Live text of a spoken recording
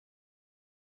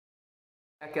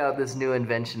Check out this new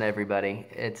invention, everybody.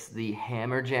 It's the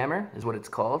Hammer Jammer, is what it's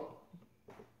called.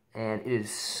 And it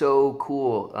is so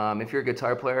cool. If you're a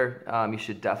guitar player, you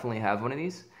should definitely have one of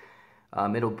these.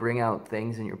 It'll bring out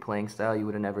things in your playing style you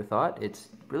would have never thought. It's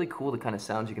really cool the kind of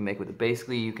sounds you can make with it.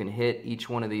 Basically, you can hit each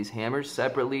one of these hammers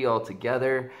separately, all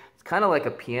together. It's kind of like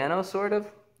a piano, sort of,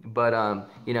 but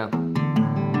you know.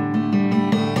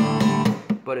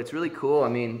 But it's really cool. I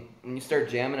mean, when you start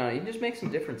jamming on it, you can just make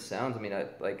some different sounds. I mean,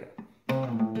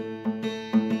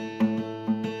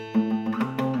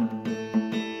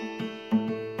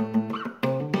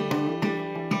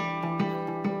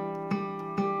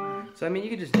 so I mean, you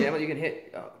can just jam it. You can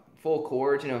hit full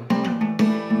chords, you know.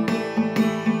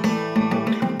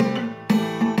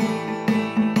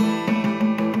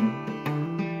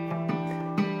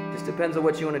 Just depends on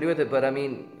what you want to do with it. But I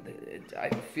mean, I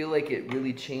feel like it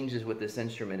really changes what this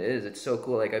instrument is. It's so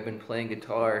cool. Like, I've been playing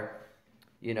guitar,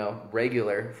 you know,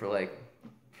 regular for like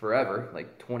forever,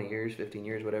 like 20 years, 15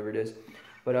 years, whatever it is.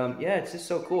 But yeah, it's just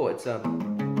so cool. It's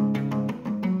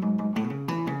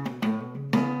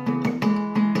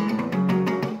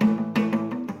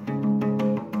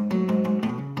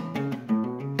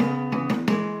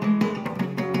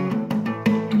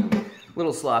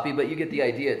little sloppy, but you get the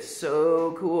idea. It's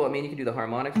so cool. I mean, you can do the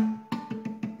harmonics.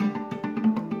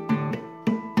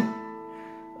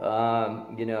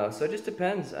 You know, so it just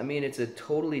depends. I mean, it's a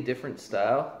totally different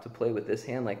style to play with this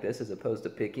hand like this as opposed to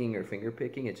picking or finger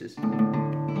picking. It's just,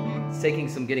 it's taking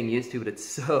some getting used to, but it's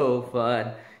so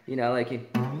fun. You know, like you...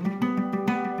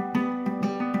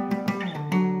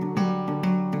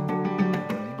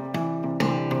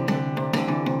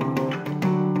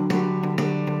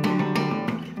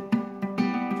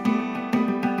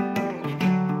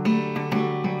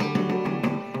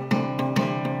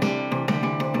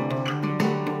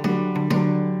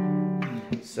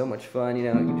 So much fun, you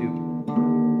know. You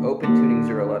do open tunings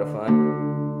are a lot of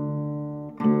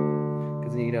fun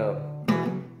because, you know,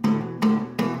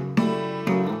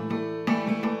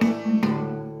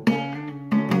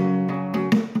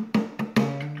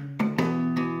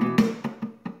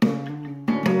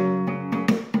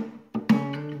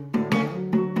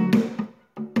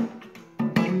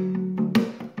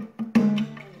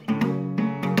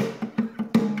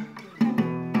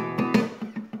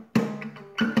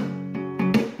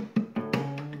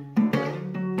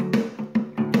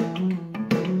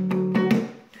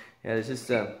 yeah, it's just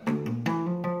yeah,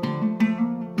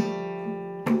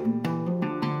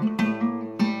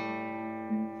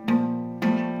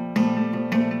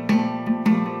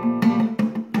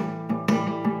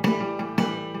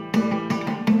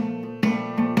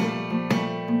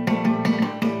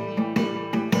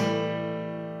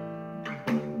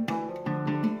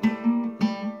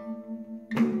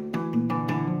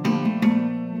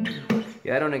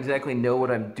 I don't exactly know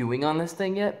what I'm doing on this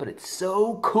thing yet, but it's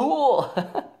so cool.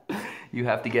 You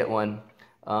have to get one.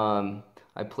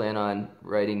 I plan on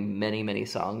writing many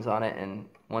songs on it, and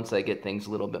once I get things a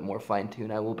little bit more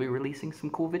fine-tuned, I will be releasing some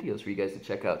cool videos for you guys to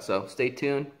check out. So stay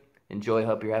tuned, enjoy,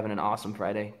 hope you're having an awesome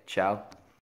Friday. Ciao.